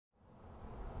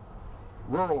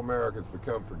Rural America's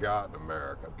become forgotten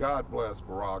America. God bless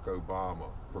Barack Obama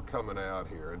for coming out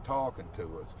here and talking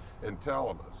to us and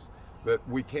telling us that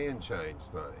we can change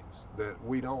things, that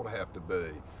we don't have to be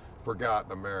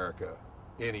forgotten America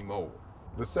anymore.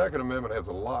 The Second Amendment has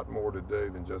a lot more to do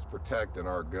than just protecting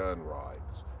our gun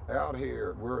rights. Out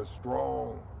here, we're a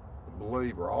strong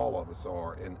believer, all of us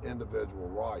are, in individual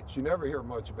rights. You never hear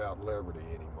much about liberty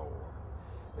anymore.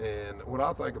 And when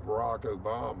I think of Barack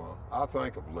Obama, I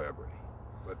think of liberty.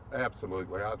 But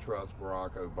absolutely, I trust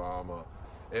Barack Obama.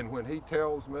 And when he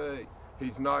tells me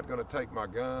he's not going to take my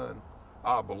gun,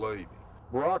 I believe him.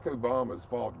 Barack Obama's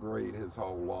fought greed his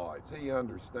whole life. He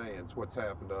understands what's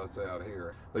happened to us out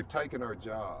here. They've taken our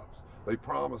jobs. They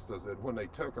promised us that when they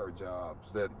took our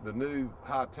jobs, that the new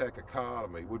high-tech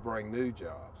economy would bring new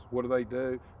jobs. What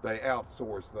do? They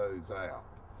outsource those out.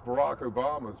 Barack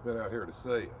Obama's been out here to see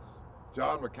us.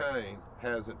 John McCain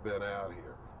hasn't been out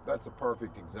here. That's a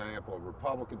perfect example of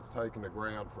Republicans taking the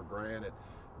ground for granted.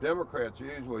 Democrats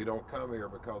usually don't come here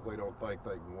because they don't think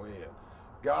they can win.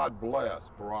 God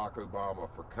bless Barack Obama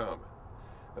for coming.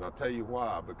 And I'll tell you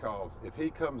why, because if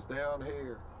he comes down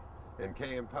here and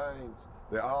campaigns,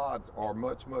 the odds are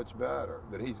much, much better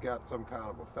that he's got some kind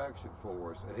of affection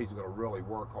for us and he's going to really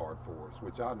work hard for us,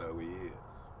 which I know he is.